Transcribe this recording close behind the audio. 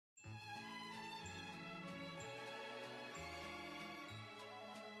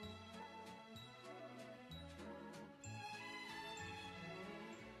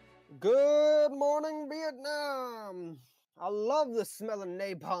Good morning, Vietnam. I love the smell of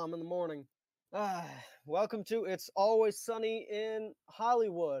napalm in the morning. Welcome to It's Always Sunny in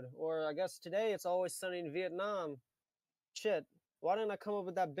Hollywood, or I guess today it's always sunny in Vietnam. Shit, why didn't I come up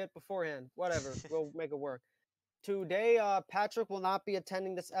with that bit beforehand? Whatever, we'll make it work. Today, Patrick will not be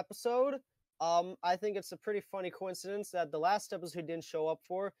attending this episode. I think it's a pretty funny coincidence that the last episode he didn't show up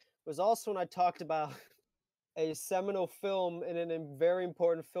for was also when I talked about a seminal film and a very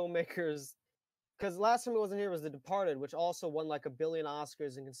important filmmaker's. Because last time he wasn't here was The Departed, which also won like 1 billion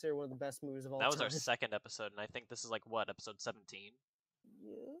Oscars and considered one of the best movies of all That was time. our second episode, and I think this is like what, episode 17?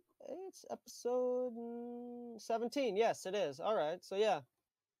 Yeah, it's episode 17. Yes, it is. All right. So yeah,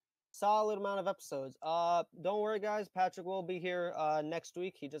 solid amount of episodes. Don't worry, guys. Patrick will be here next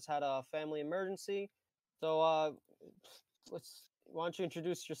week. He just had a family emergency. So why don't you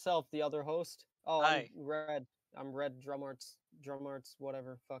introduce yourself, the other host? Oh, Hi. I'm Red Drum Arts,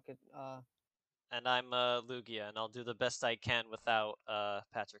 whatever. Fuck it. And I'm Lugia, and I'll do the best I can without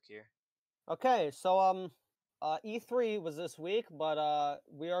Patrick here. Okay, so E3 was this week, but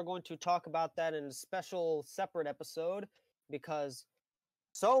we are going to talk about that in a special separate episode because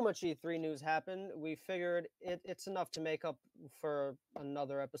so much E3 news happened. We figured it's enough to make up for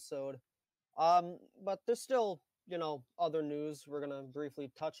another episode. But there's still, other news we're gonna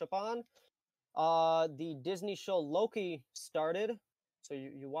briefly touch upon. The Disney show Loki started. So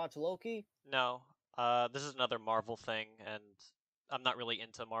you watch Loki? No, this is another Marvel thing, and I'm not really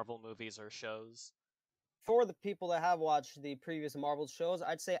into Marvel movies or shows. For the people that have watched the previous Marvel shows,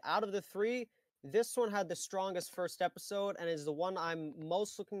 I'd say out of the three, this one had the strongest first episode and is the one I'm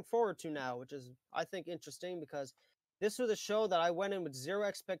most looking forward to now, which is, I think, interesting because this was a show that I went in with zero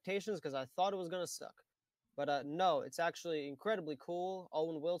expectations because I thought it was going to suck. But no, it's actually incredibly cool.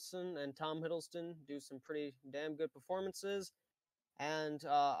 Owen Wilson and Tom Hiddleston do some pretty damn good performances. And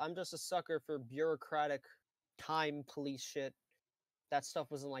I'm just a sucker for bureaucratic time police shit. That stuff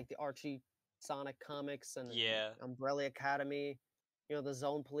was in like the Archie Sonic comics and Yeah. Umbrella Academy, the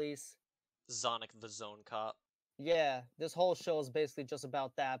Zone Police. Sonic the Zone Cop. Yeah, this whole show is basically just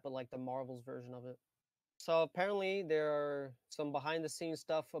about that, but like the Marvel's version of it. So apparently there are some behind the scenes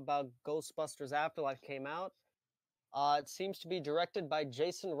stuff about Ghostbusters Afterlife came out. It seems to be directed by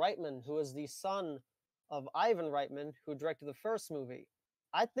Jason Reitman, who is the son of Ivan Reitman, who directed the first movie.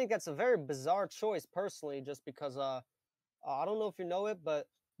 I think that's a very bizarre choice personally, just because I don't know if you know it, but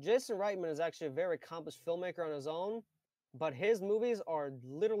Jason Reitman is actually a very accomplished filmmaker on his own, but his movies are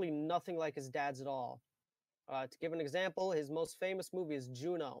literally nothing like his dad's at all. To give an example, his most famous movie is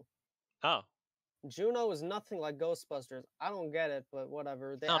Juno. Oh. Juno is nothing like Ghostbusters. I don't get it, but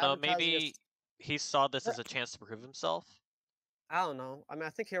whatever. I don't know, maybe he saw this as a chance to prove himself? I don't know. I mean,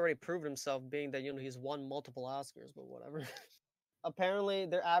 I think he already proved himself being that, he's won multiple Oscars, but whatever. Apparently,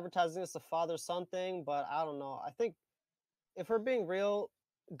 they're advertising it's a father-son thing, but I don't know. I think, if we're being real,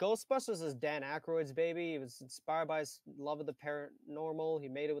 Ghostbusters is Dan Aykroyd's baby. It was inspired by his love of the paranormal. He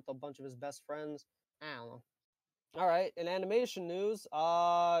made it with a bunch of his best friends. I don't know. All right, in animation news,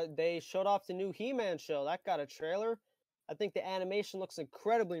 they showed off the new He-Man show. That got a trailer. I think the animation looks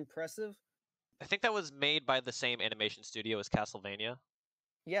incredibly impressive. I think that was made by the same animation studio as Castlevania.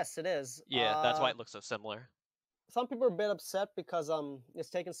 Yes, it is. Yeah, that's why it looks so similar. Some people are a bit upset because it's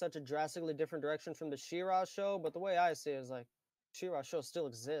taken such a drastically different direction from the She-Ra show, but the way I see it is like She-Ra show still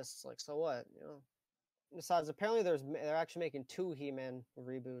exists. Like, so what? Besides, apparently they're actually making 2 He-Man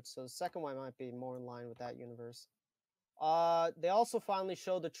reboots, so the second one might be more in line with that universe. They also finally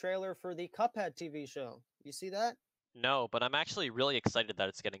showed the trailer for the Cuphead TV show. You see that? No, but I'm actually really excited that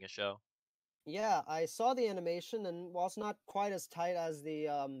it's getting a show. Yeah, I saw the animation, and while it's not quite as tight as the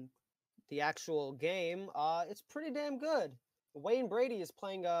actual game, it's pretty damn good. Wayne Brady is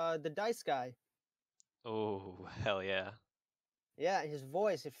playing the dice guy. Oh, hell yeah. Yeah, his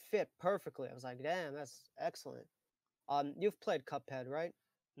voice, it fit perfectly. I was like, damn, that's excellent. You've played Cuphead, right?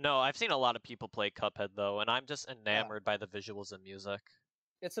 No, I've seen a lot of people play Cuphead, though, and I'm just enamored by the visuals and music.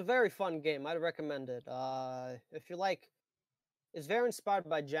 It's a very fun game. I'd recommend it. If you like, it's very inspired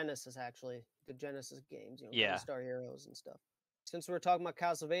by Genesis, actually. The Genesis games, Yeah. Star Heroes and stuff. Since we're talking about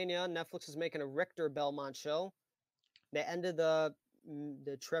Castlevania, Netflix is making a Richter Belmont show. They ended the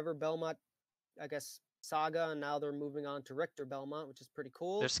Trevor Belmont, I guess, saga, and now they're moving on to Richter Belmont, which is pretty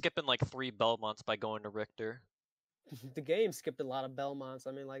cool. They're skipping like 3 Belmonts by going to Richter. The game skipped a lot of Belmonts.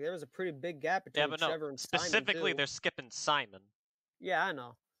 I mean, like, there was a pretty big gap between Trevor and Simon, specifically, too. they're skipping Simon. Yeah, I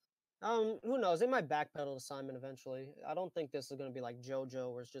know. Who knows? They might backpedal to Simon eventually. I don't think this is going to be like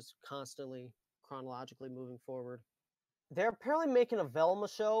JoJo, where it's just constantly chronologically moving forward. they're apparently making a Velma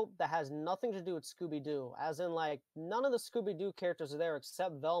show that has nothing to do with Scooby-Doo, as in like none of the Scooby-Doo characters are there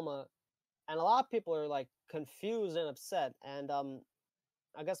except Velma, and a lot of people are like confused and upset. And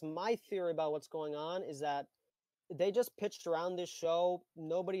I guess my theory about what's going on is that they just pitched around this show,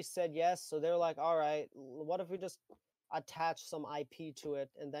 nobody said yes, so they're like, all right, what if we just attach some IP to it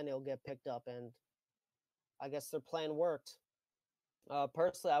and then it'll get picked up? And I guess their plan worked.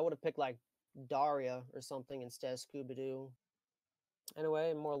 Personally, I would have picked like Daria or something instead of Scooby Doo.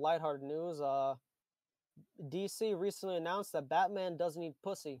 Anyway, more lighthearted news. DC recently announced that Batman doesn't eat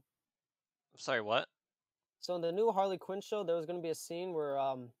pussy. I'm sorry, what? So in the new Harley Quinn show, there was going to be a scene where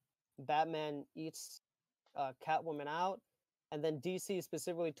Batman eats Catwoman out, and then DC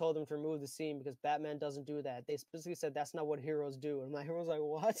specifically told them to remove the scene because Batman doesn't do that. They specifically said that's not what heroes do, and my hero's like,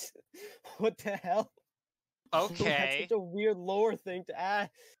 what? What the hell? That's such Okay. a weird lore thing to add.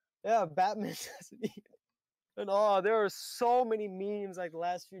 Yeah, Batman doesn't eat. And oh, there are so many memes like the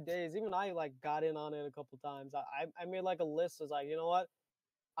last few days. Even I like got in on it a couple times. I made like a list. I was like, you know what?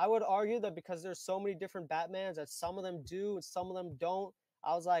 I would argue that because there's so many different Batmans that some of them do and some of them don't.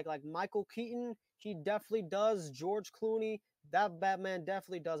 I was like Michael Keaton, he definitely does. George Clooney, that Batman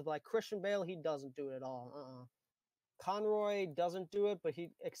definitely does. But like Christian Bale, he doesn't do it at all. Conroy doesn't do it, but he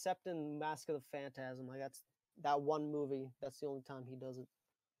except in Mask of the Phantasm, like that's that one movie. That's the only time he does it.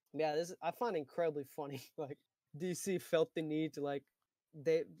 Yeah, this I find incredibly funny. Like DC felt the need to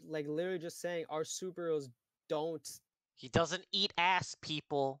they like literally just saying our superheroes don't He doesn't eat ass,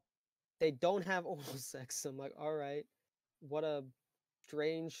 people. they don't have oral sex. I'm like, all right, what a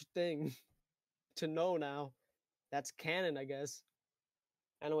strange thing to know now. That's canon, I guess.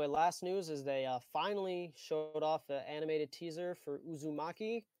 Anyway, last news is they finally showed off the animated teaser for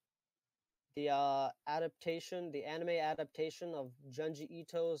Uzumaki, the the anime adaptation of Junji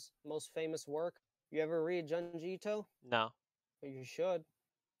Ito's most famous work. You ever read Junji Ito? No. You should.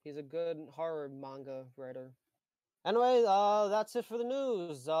 He's a good horror manga writer. Anyway, that's it for the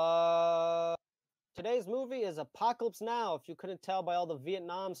news. Today's movie is Apocalypse Now. If you couldn't tell by all the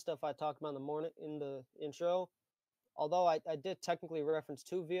Vietnam stuff I talked about in the morning in the intro, although I did technically reference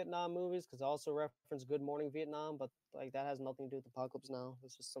two Vietnam movies because I also referenced Good Morning Vietnam, but like that has nothing to do with Apocalypse Now.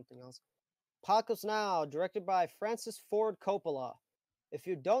 It's just something else. Apocalypse Now, directed by Francis Ford Coppola. If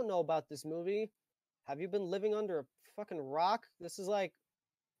you don't know about this movie, have you been living under a fucking rock? This is like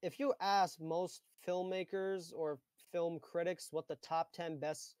if you ask most filmmakers or film critics what the top 10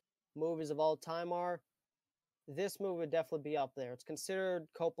 best movies of all time are, this movie would definitely be up there. It's considered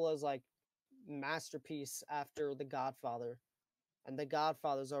Coppola's like masterpiece after The Godfather. And The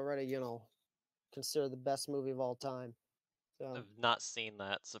Godfather's already, considered the best movie of all time. So, I've not seen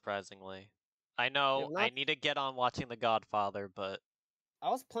that, surprisingly. I you know have I not need to get on watching The Godfather, but I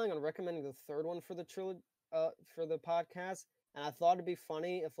was planning on recommending the third one for the trilogy for the podcast, and I thought it'd be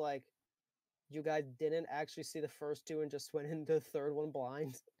funny if like you guys didn't actually see the first two and just went into the third one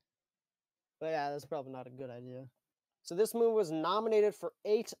blind. But yeah, that's probably not a good idea. So this movie was nominated for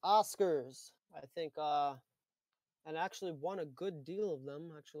 8 Oscars. I think and actually won a good deal of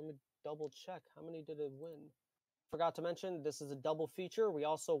them. Actually, let me double check. How many did it win? Forgot to mention this is a double feature. We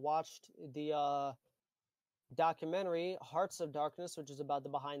also watched the documentary Hearts of Darkness, which is about the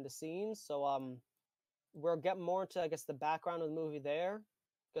behind the scenes. So we'll get more into I guess the background of the movie there.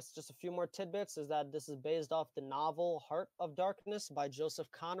 I guess just a few more tidbits is that this is based off the novel Heart of Darkness by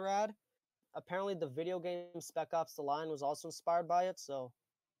Joseph Conrad. Apparently the video game Spec Ops The Line was also inspired by it, so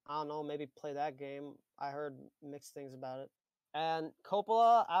I don't know, maybe play that game. I heard mixed things about it. And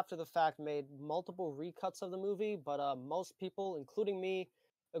Coppola, after the fact, made multiple recuts of the movie, but most people, including me,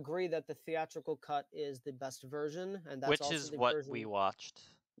 agree that the theatrical cut is the best version, and that's which also is the what we version. watched.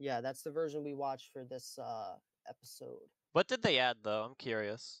 Yeah, that's the version we watched for this episode. What did they add though? I'm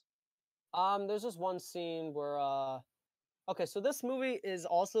curious. There's just one scene where okay, so this movie is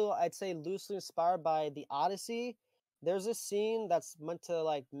also, I'd say, loosely inspired by the Odyssey. There's a scene that's meant to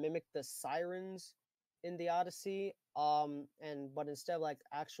like mimic the sirens in the Odyssey, and but instead of like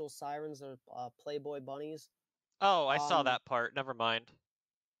actual sirens, they're Playboy bunnies. Oh, I saw Um, that part. Never mind.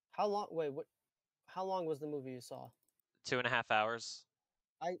 how long? Wait, what? How long was the movie you saw? 2.5 hours.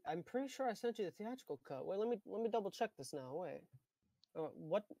 I'm pretty sure I sent you the theatrical cut. Wait, let me double check this now. Wait,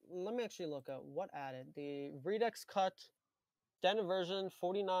 what? Let me actually look at what added the Redux cut. Standard version,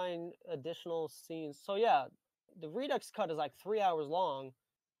 49 additional scenes. So yeah, the Redux cut is like 3 hours long.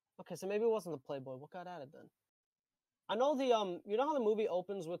 Okay, so maybe it wasn't the Playboy. What got added then? I know the you know how the movie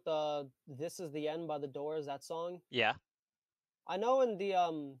opens with the "This Is the End" by the Doors, that song. Yeah. I know in the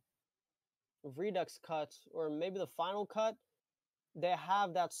Redux cut or maybe the final cut, they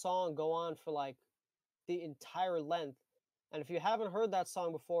have that song go on for like the entire length. And if you haven't heard that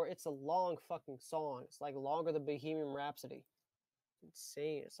song before, it's a long fucking song. It's like longer than Bohemian Rhapsody.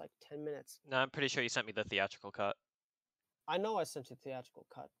 Insane. It's like 10 minutes. No, I'm pretty sure you sent me the theatrical cut. I know I sent you the theatrical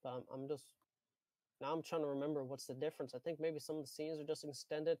cut, but I'm just now I'm trying to remember what's the difference. I think maybe some of the scenes are just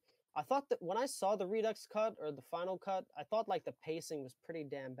extended. I thought that when I saw the Redux cut or the final cut, I thought like the pacing was pretty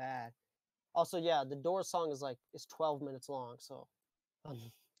damn bad. Also, yeah, the Doors song is 12 minutes long, so um,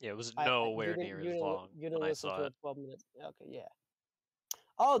 Yeah, it was I nowhere near as long you when didn't I listen saw to it. it 12 minutes. Okay, yeah.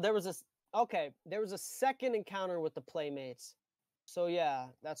 Oh, there was a second encounter with the Playmates. So yeah,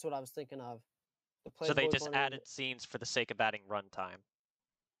 that's what I was thinking of. The So they Playboy just Bunny. added scenes for the sake of adding runtime.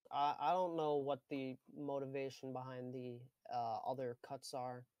 I don't know what the motivation behind the other cuts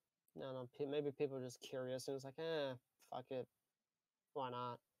are. No, maybe people are just curious and it's like, fuck it, why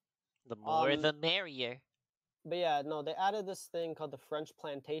not? The more Um, the merrier. but yeah, no, they added this thing called the French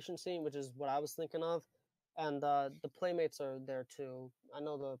plantation scene, which is what I was thinking of, and the Playmates are there too. I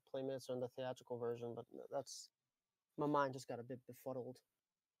know the Playmates are in the theatrical version, but that's my mind just got a bit befuddled.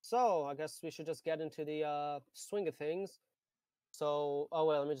 So I guess we should just get into the swing of things. So, oh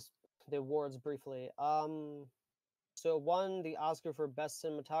wait, let me just the awards briefly. So it won the Oscar for Best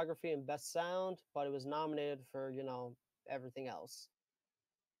Cinematography and Best Sound, but it was nominated for, everything else.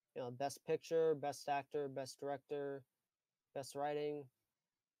 Best Picture, Best Actor, Best Director, Best Writing.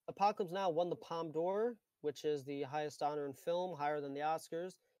 Apocalypse Now won the Palme d'Or, which is the highest honor in film, higher than the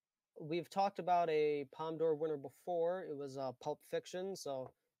Oscars. We've talked about a Palme d'Or winner before. It was Pulp Fiction,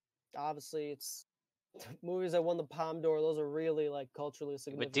 so obviously it's movies that won the Palme d'Or. Those are really like culturally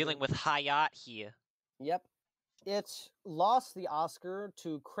We're dealing significant. with Hayat here. Yep. It lost the Oscar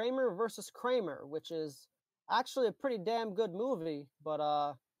to Kramer versus Kramer, which is actually a pretty damn good movie, but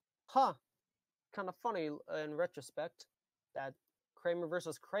kind of funny in retrospect that Kramer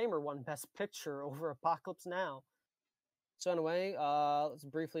versus Kramer won Best Picture over Apocalypse Now. So anyway, let's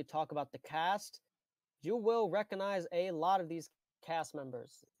briefly talk about the cast. You will recognize a lot of these cast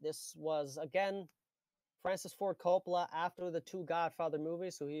members. This was again Francis Ford Coppola after the two Godfather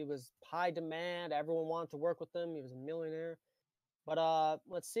movies, so he was high demand. Everyone wanted to work with him. He was a millionaire. But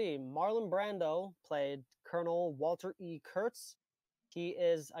let's see. Marlon Brando played Colonel Walter E. Kurtz. He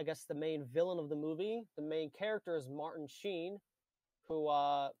is, I guess, the main villain of the movie. The main character is Martin Sheen, who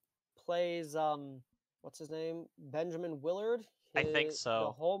plays what's his name? Benjamin Willard. I think The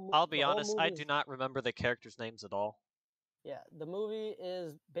so. whole I'll the be whole honest, I movie do is not remember the characters' names at all. yeah. The movie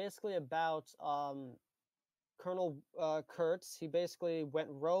is basically about Colonel Kurtz. He basically went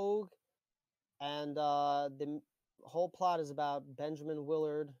rogue, and the whole plot is about Benjamin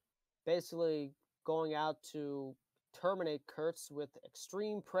Willard basically going out to terminate Kurtz with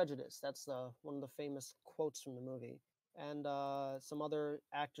extreme prejudice. That's one of the famous quotes from the movie. And some other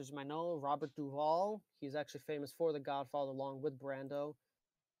actors you might know, Robert Duvall. He's actually famous for The Godfather, along with Brando.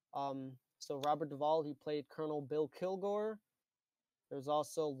 So Robert Duvall, he played Colonel Bill Kilgore. There's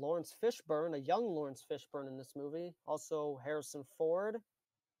also Lawrence Fishburne, a young Lawrence Fishburne in this movie. Also Harrison Ford.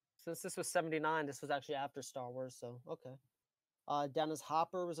 Since this was 79, this was actually after Star Wars, so okay. Dennis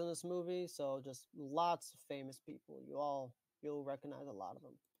Hopper was in this movie, so just lots of famous people. You'll recognize a lot of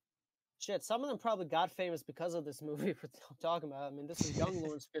them. Shit, some of them probably got famous because of this movie we're talking about. I mean, this is young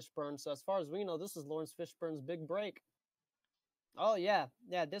Lawrence Fishburne, so as far as we know, this is Lawrence Fishburne's big break. Oh yeah,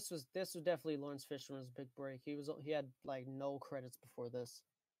 yeah. This was definitely Lawrence Fishburne's big break. He had like no credits before this.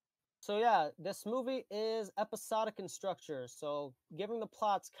 So yeah, this movie is episodic in structure. So giving the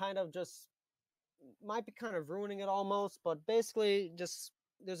plots kind of just might be kind of ruining it almost, but basically just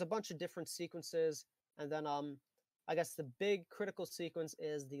there's a bunch of different sequences, and then I guess the big critical sequence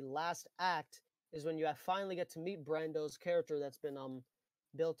is the last act is when you finally get to meet Brando's character that's been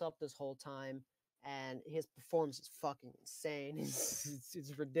built up this whole time, and his performance is fucking insane.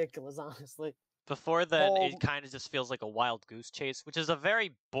 It's ridiculous, honestly. Before then, it Whole kind of just feels like a wild goose chase, which is a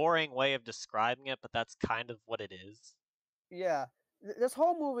very boring way of describing it, but that's kind of what it is. yeah, this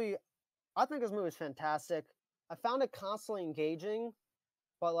whole movie, I think this movie is fantastic. I found it constantly engaging,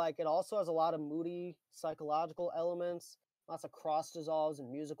 but like it also has a lot of moody psychological elements, lots of cross dissolves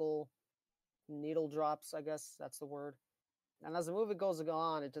and musical needle drops, I guess that's the word. And as the movie goes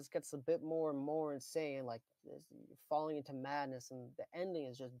on, it just gets a bit more and more insane, like you're falling into madness, and the ending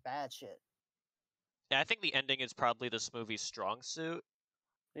is just bad shit. Yeah, I think the ending is probably this movie's strong suit.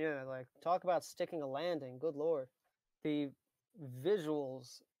 Yeah, like talk about sticking a landing. Good lord, the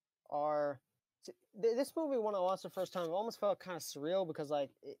visuals are. This movie, when I watched it the first time, it almost felt kind of surreal because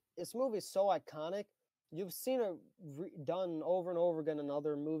this movie is so iconic. You've seen it done over and over again in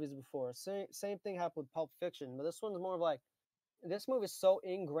other movies before. Same thing happened with Pulp Fiction, but this one's more of like this movie is so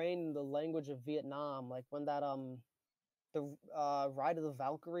ingrained in the language of Vietnam. Like when that the Ride of the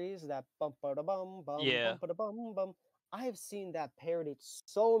Valkyries, that bum ba da bum bum Yeah, bum ba da bum bum. I have seen that parodied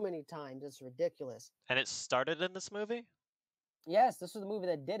so many times. It's ridiculous. and it started in this movie? Yes, this was the movie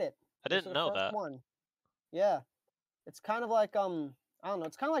that did it. I This was didn't the know first that. one. Yeah, it's kind of like I don't know.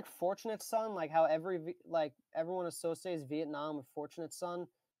 It's kind of like Fortunate Son, like how like everyone associates Vietnam with Fortunate Son,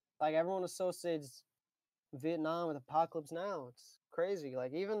 like everyone associates Vietnam with Apocalypse Now. It's crazy.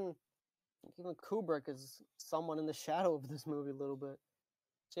 Like even Kubrick is someone in the shadow of this movie a little bit.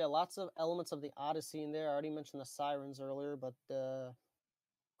 So yeah, lots of elements of the Odyssey in there. I already mentioned the sirens earlier, but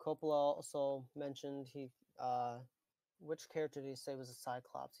Coppola also mentioned which character did he say was a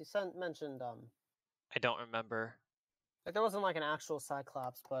Cyclops? Mentioned I don't remember. like there wasn't like an actual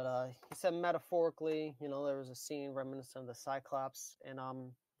Cyclops, but he said metaphorically, there was a scene reminiscent of the Cyclops in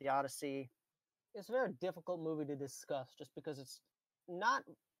the Odyssey. It's a very difficult movie to discuss just because it's not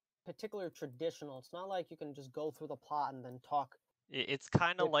particularly traditional. It's not like you can just go through the plot and then talk It's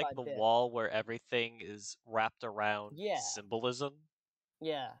kind of bit like by The bit. Wall, where everything is wrapped around Yeah, symbolism.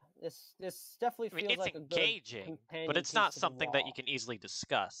 yeah. This definitely I mean, feels it's like a good engaging, but companion it's piece not to The something that you Wall. can easily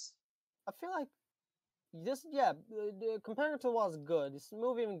discuss. I feel like this, yeah, comparing it to The Wall is good. This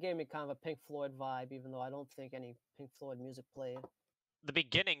movie even gave me kind of a Pink Floyd vibe, even though I don't think any Pink Floyd music played. The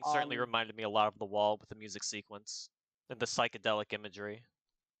beginning certainly Um, reminded me a lot of The Wall with the music sequence and the psychedelic imagery.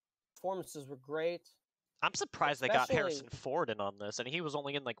 Performances were great, I'm surprised they got especially Harrison Ford in on this, and he was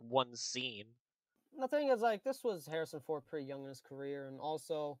only in like one scene. the thing is like this was Harrison Ford pretty young in his career, and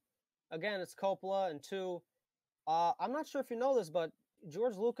also, again, it's Coppola, and two, I'm not sure if you know this, but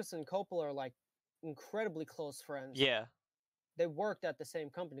George Lucas and Coppola are like incredibly close friends. Yeah, They worked at the same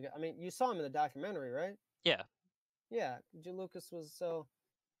company. I mean, you saw him in the documentary, right? yeah. Yeah, Lucas was so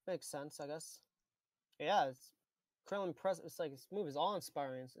makes sense, I guess. Yeah, it's incredibly impressive. It's like this movie's awe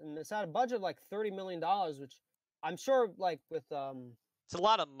inspiring, and it's at a budget of like $30 million, which I'm sure, like with It's a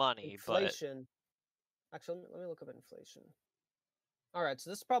lot of money, but inflation. Actually, let me look up inflation. All right, so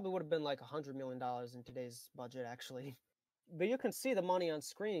this probably would have been like $100 million in today's budget, actually. But you can see the money on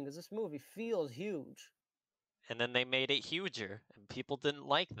screen because this movie feels huge. and then they made it huger, and people didn't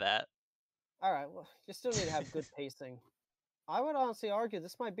like that. All right, well, you still need to have good pacing. I would honestly argue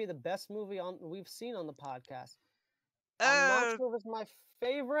this might be the best movie we've seen on the podcast. I'm not uh, sure if it's my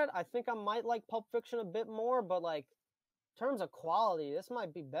favorite. I think I might like Pulp Fiction a bit more, but like in terms of quality, this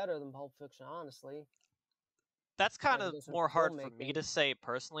might be better than Pulp Fiction, honestly. that's kind Like of just in more hard for me filmmaking. to say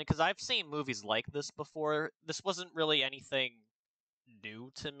personally, because I've seen movies like this before. This wasn't really anything new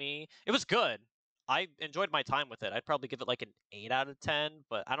to me. It was good. I enjoyed my time with it. I'd probably give it like an 8 out of 10,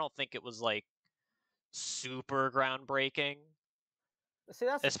 but I don't think it was like super groundbreaking, See,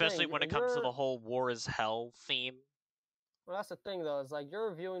 that's the especially thing. when it comes to the whole war is hell theme. Well, that's the thing though. Is like you're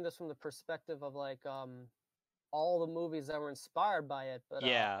reviewing this from the perspective of like all the movies that were inspired by it, but a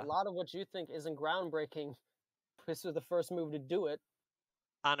Yeah. lot of what you think isn't groundbreaking. This was the first movie to do it.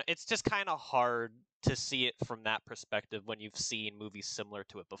 It's just kind of hard to see it from that perspective when you've seen movies similar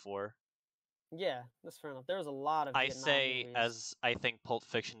to it before. Yeah, that's fair enough. There's a lot of I Vietnam say movies. as I think Pulp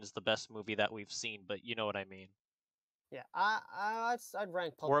Fiction is the best movie that we've seen, but you know what I mean. Yeah, I'd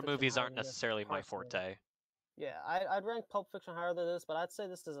rank Pulp War Fiction movies higher aren't than this necessarily my personally. forte. Yeah, I'd rank Pulp Fiction higher than this, but I'd say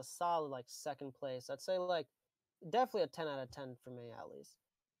this is a solid like second place. I'd say like definitely a 10 out of 10 for me at least.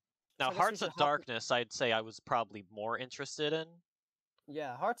 Now, So I guess we Hearts should of hop. Darkness, I'd say I was probably more interested in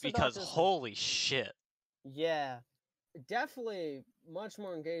Yeah, Hearts of because Darkness is holy shit. yeah, definitely much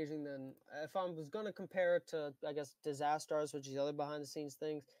more engaging than if I was gonna compare it to I guess Disaster Artist, which is the other behind the scenes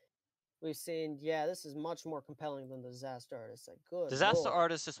things we've seen. Yeah, this is much more compelling than the Disaster Artist. Like, good Disaster lord.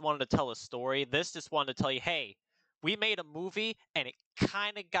 Artist just wanted to tell a story. This just wanted to tell you, hey, we made a movie and it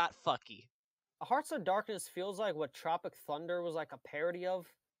kind of got fucky. Hearts of Darkness feels like what Tropic Thunder was like a parody of.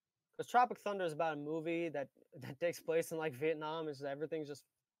 Because Tropic Thunder is about a movie that takes place in like Vietnam. Is everything's just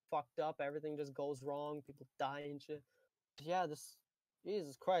fucked up. Everything just goes wrong. People die and shit. Yeah, this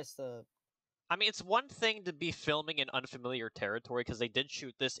Jesus Christ. I mean, it's one thing to be filming in unfamiliar territory because they did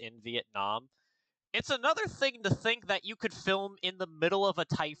shoot this in Vietnam. It's another thing to think that you could film in the middle of a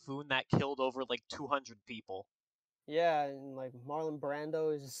typhoon that killed over like 200 people. Yeah, and like Marlon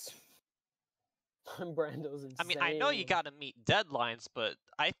Brando is just Marlon Brando's I mean, I know insane. you got to meet deadlines, but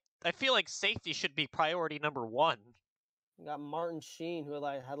I feel like safety should be priority number one. You got Martin Sheen who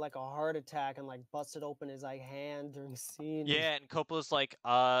like had like a heart attack and like busted open his like hand during scene. Yeah, and Coppola's like,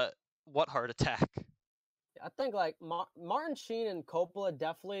 what heart attack? I think like Martin Sheen and Coppola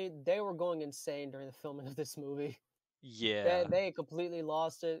definitely they were going insane during the filming of this movie. They Yeah. they completely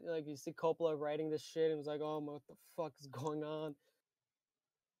lost it. Like you see Coppola writing this shit and was like, "Oh, what the fuck is going on?"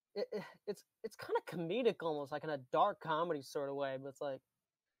 it's kind of comedic almost, like in a dark comedy sort of way, but it's like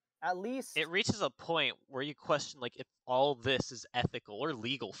at It least reaches a point where you question like if all this is ethical or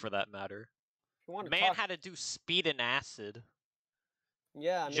legal for that matter. if you want to Man talk, had to do speed and acid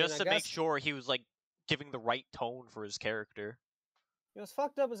yeah, I mean, just I to make guess sure he was like giving the right tone for his character. what's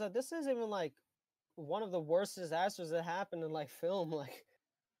fucked up is that this is even like one of the worst disasters that happened in like film. Like,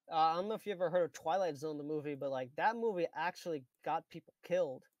 I don't know if you ever heard of Twilight Zone, the movie, but like that movie actually got people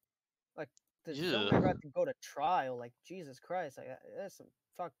killed. Like the filmmaker had Ugh. to go to trial. Like Jesus Christ, like that's some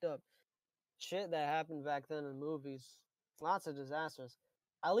fucked up shit that happened back then in movies. Lots of disasters.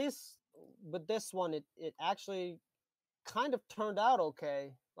 At least with this one, it actually kind of turned out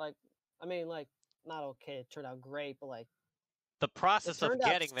okay. Like, I mean, like not okay. It turned out great, but like The it process of turned out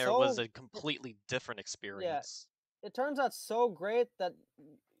getting there was so. a completely different Yeah, experience. it turns out so great that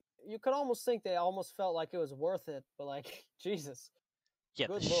you could almost think they almost felt like it was worth it. But like Jesus, Yeah,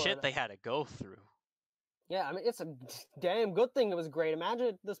 the good lord. shit they had to go through. Yeah, I mean, it's a damn good thing it was great. Imagine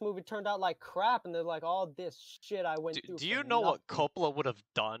if this movie turned out like crap and they're like, all this shit I Do, went through do for you know what nothing. Coppola would have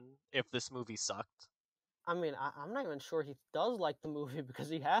done if this movie sucked? I mean, I'm not even sure he does like the movie because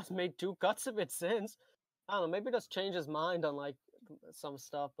he has made two cuts of it since. I don't know, maybe just change his mind on like some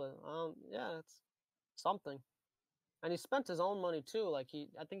stuff, but yeah, it's something. And he spent his own money too. Like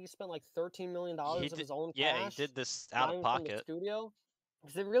I think he spent like He $13 million of did, his own yeah, he cash, did this out not of even from the pocket. studio,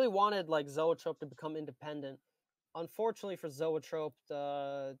 because they really wanted like Zoetrope to become independent. Unfortunately for Zoetrope,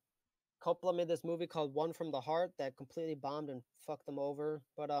 Coppola made this movie called One from the Heart that completely bombed and fucked them over.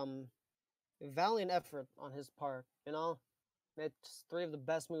 But valiant effort on his part, you know. It's three of the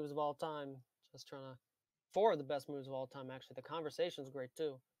best movies of all time. Just trying to four of the best movies of all time. Actually, the conversation's great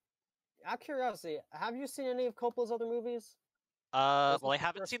too. Out of curiosity, have you seen any of Coppola's other movies? Or is Well, this I the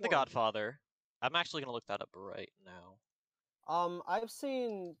haven't first seen The one? Godfather. I'm actually gonna look that up right now. I've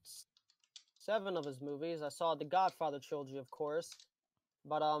seen seven of his movies. I saw the Godfather trilogy, of course,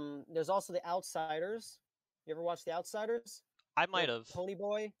 but there's also The Outsiders. You ever watch The Outsiders I might with have. Tony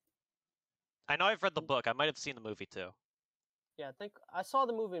Boy? I know I've read the book. I might have seen the movie too. Yeah, I think I saw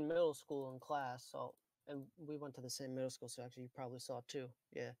the movie in middle school in class. So, and we went to the same middle school, so actually you probably saw it too.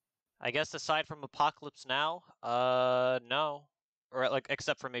 Yeah. I guess aside from Apocalypse Now, no, or like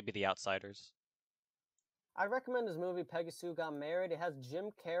except for maybe The Outsiders. I recommend this movie, Peggy Sue Got Married. It has Jim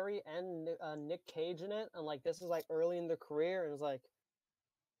Carrey and Nick Cage in it, and like this is like early in their career, and it's like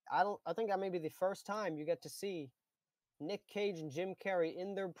I think that may be the first time you get to see Nick Cage and Jim Carrey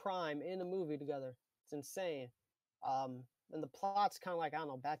in their prime in a movie together. It's insane. And the plot's kind of like I don't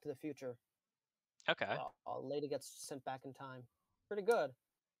know, Back to the Future. Okay. A lady gets sent back in time. Pretty good.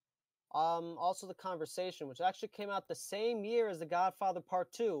 Also The Conversation, which actually came out the same year as The Godfather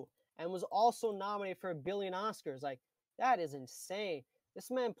Part 2 and was also nominated for a billion Oscars. Like, that is insane.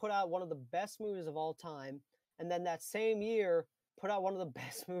 This man put out one of the best movies of all time, and then that same year put out one of the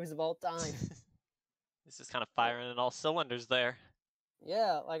best movies of all time. This is kind of firing in all cylinders there.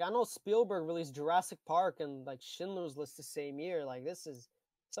 Yeah, like I know Spielberg released Jurassic Park and like Schindler's List the same year. Like this is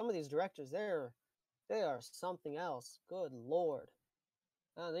some of these directors, they are something else. Good lord.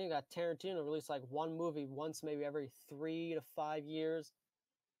 Then you got Tarantino release like one movie once, maybe every 3 to 5 years.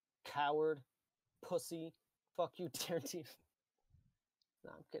 Coward, pussy, fuck you, Tarantino.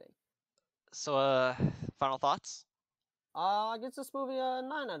 No, I'm kidding. So, final thoughts? I guess this movie a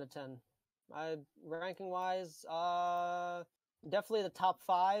 9 out of 10. Ranking wise, definitely the top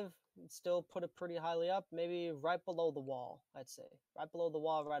five. Still put it pretty highly up. Maybe right below the wall. I'd say right below the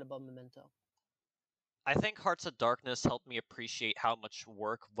wall, right above Memento. I think Hearts of Darkness helped me appreciate how much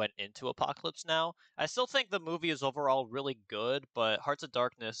work went into Apocalypse Now. I still think the movie is overall really good, but Hearts of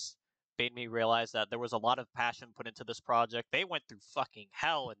Darkness made me realize that there was a lot of passion put into this project. They went through fucking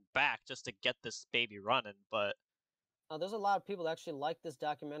hell and back just to get this baby running, but There's a lot of people that actually like this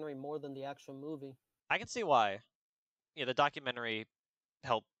documentary more than the actual movie. I can see why. Yeah, the documentary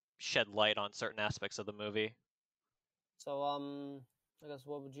helped shed light on certain aspects of the movie. So, I guess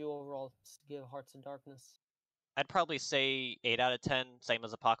what would you overall give Hearts of Darkness? I'd probably say 8 out of 10, same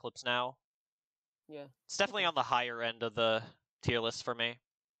as Apocalypse Now. Yeah. It's definitely Okay. on the higher end of the tier list for me.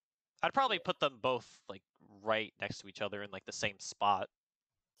 I'd probably Yeah. put them both like right next to each other in like the same spot.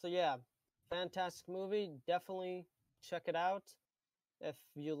 So yeah, fantastic movie. Definitely check it out. If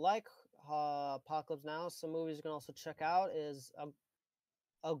you like Apocalypse Now, some movies you can also check out is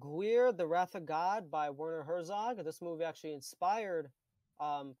Aguirre, The Wrath of God by Werner Herzog. This movie actually inspired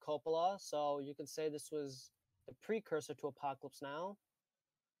Coppola, so you can say this was the precursor to Apocalypse Now.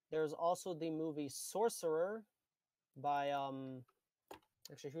 There's also the movie Sorcerer by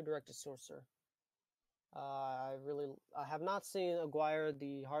actually who directed Sorcerer? I have not seen Aguirre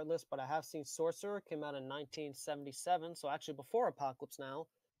the Heartless, but I have seen Sorcerer. Came out in 1977, so actually before Apocalypse Now.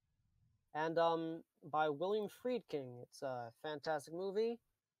 And by William Friedkin. It's a fantastic movie.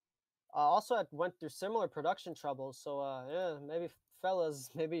 Also, I went through similar production troubles, so yeah, maybe fellas,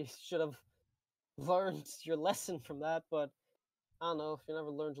 maybe should have learned your lesson from that. But I don't know. If you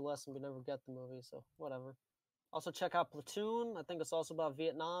never learned your lesson, you never get the movie. So whatever. Also, check out Platoon. I think it's also about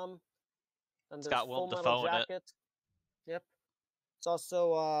Vietnam. And It's there's got Willem Full Metal Dafoe in it. Jacket. Yep. It's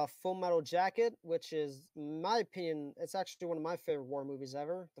also Full Metal Jacket, which is, in my opinion, it's actually one of my favorite war movies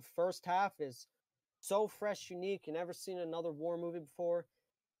ever. The first half is so fresh, unique. You never seen another war movie before.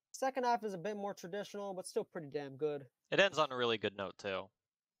 Second half is a bit more traditional, but still pretty damn good. It ends on a really good note too.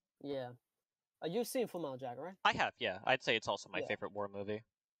 Yeah. You've seen Full Metal Jacket, right? I have, yeah. I'd say it's also my Yeah. favorite war movie.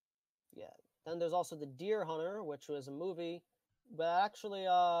 Yeah. Then there's also The Deer Hunter, which was a movie that actually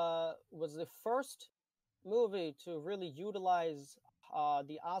was the first movie to really utilize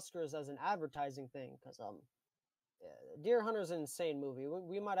the Oscars as an advertising thing. Because Deer Hunter is an insane movie.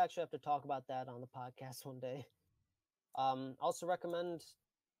 We might actually have to talk about that on the podcast one day. Also recommend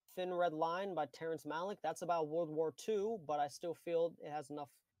Thin Red Line by Terrence Malick. That's about World War II, but I still feel it has enough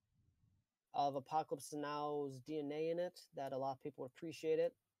of Apocalypse Now's DNA in it that a lot of people would appreciate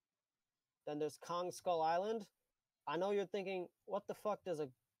it. Then there's Kong Skull Island. I know you're thinking, what the fuck does a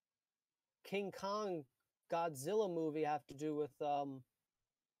King Kong Godzilla movie have to do with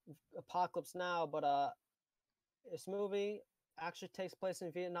Apocalypse Now? But this movie actually takes place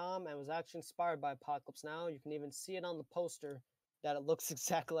in Vietnam and was actually inspired by Apocalypse Now. You can even see it on the poster that it looks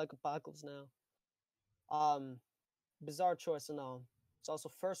exactly like Apocalypse Now. Bizarre choice, I know. It's also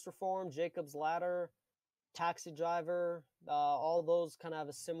First Reform, Jacob's Ladder, Taxi Driver. All those kind of have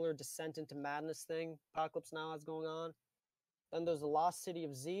a similar descent into madness thing Apocalypse Now has going on. Then there's The Lost City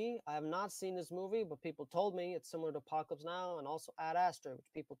of Z. I have not seen this movie, but people told me it's similar to Apocalypse Now, and also Ad Astra, which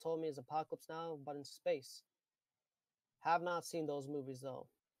people told me is Apocalypse Now, but in space. Have not seen those movies, though.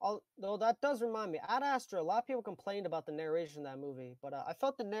 Although that does remind me, Ad Astra, a lot of people complained about the narration in that movie, but I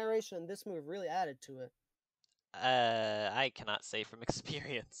felt the narration in this movie really added to it. I cannot say from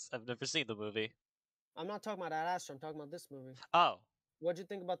experience. I've never seen the movie. I'm not talking about Ad Astra, I'm talking about this movie. Oh. What'd you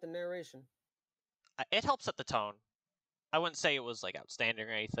think about the narration? It helps set the tone. I wouldn't say it was like outstanding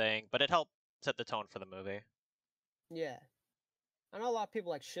or anything, but it helped set the tone for the movie. Yeah. I know a lot of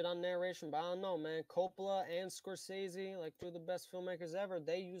people like shit on narration, but I don't know, man. Coppola and Scorsese, like two of the best filmmakers ever,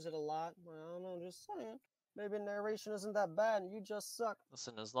 they use it a lot. I don't know, just saying. Maybe narration isn't that bad and you just suck.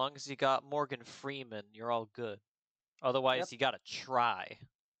 Listen, as long as you got Morgan Freeman, you're all good. Otherwise, Yep. you gotta try.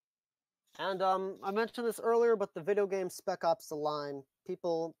 And I mentioned this earlier, but the video game Spec Ops: The Line,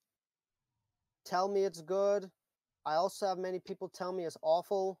 people tell me it's good. I also have many people tell me it's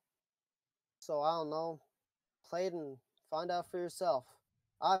awful. So I don't know. Play it and find out for yourself.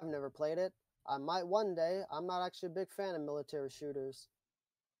 I've never played it. I might one day. I'm not actually a big fan of military shooters.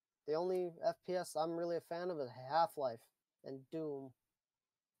 The only FPS I'm really a fan of is Half-Life and Doom.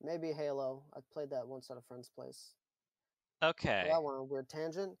 Maybe Halo. I played that once at a friend's place. Okay. Well, that went on a weird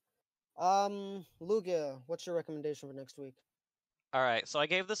tangent. Lugia, what's your recommendation for next week? Alright, so I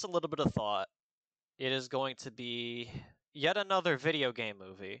gave this a little bit of thought. It is going to be yet another video game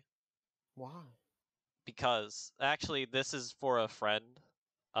movie. Why? Because, actually, this is for a friend.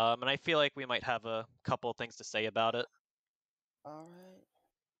 And I feel like we might have a couple things to say about it. Alright.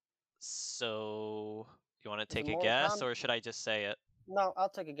 So, you want to Is it take a Mortal guess, Kombat? or should I just say it? No, I'll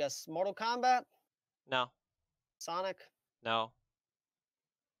take a guess. Mortal Kombat? No. Sonic? No.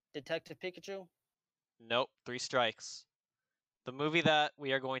 Detective Pikachu? Nope. 3 strikes. The movie that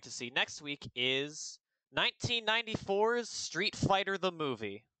we are going to see next week is 1994's Street Fighter the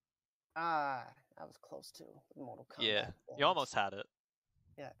movie. Ah, I was close to Mortal Kombat. Yeah, you almost had it.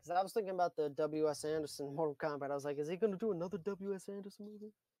 Yeah, because I was thinking about the W.S. Anderson Mortal Kombat. I was like, is he going to do another W.S. Anderson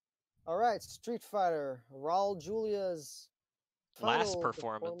movie? All right, Street Fighter. Raul Julia's Last final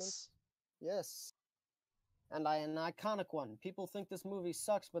performance. Yes. And an iconic one. People think this movie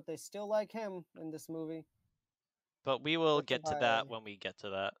sucks, but they still like him in this movie. But we will Directed get to that when we get to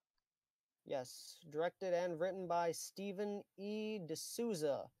that. Yes, directed and written by Stephen E.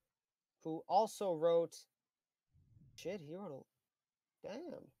 D'Souza, who also wrote... Shit, he wrote a...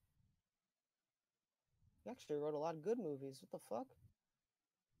 Damn. He actually wrote a lot of good movies. What the fuck?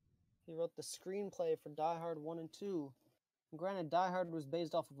 He wrote the screenplay for Die Hard 1 and 2. Granted, Die Hard was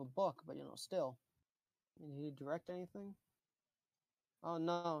based off of a book, but still. Did he direct anything? Oh,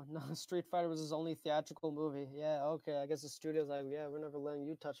 no. Street Fighter was his only theatrical movie. Yeah, okay. I guess the studio's like, yeah, we're never letting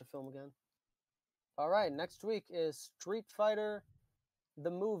you touch a film again. All right, next week is Street Fighter,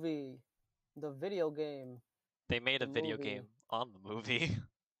 the movie. The video game. They made The a video movie. game on the movie.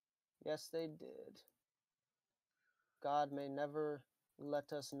 Yes, they did. God may never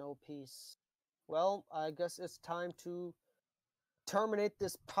let us know peace. Well, I guess it's time to terminate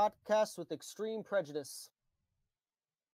this podcast with extreme prejudice.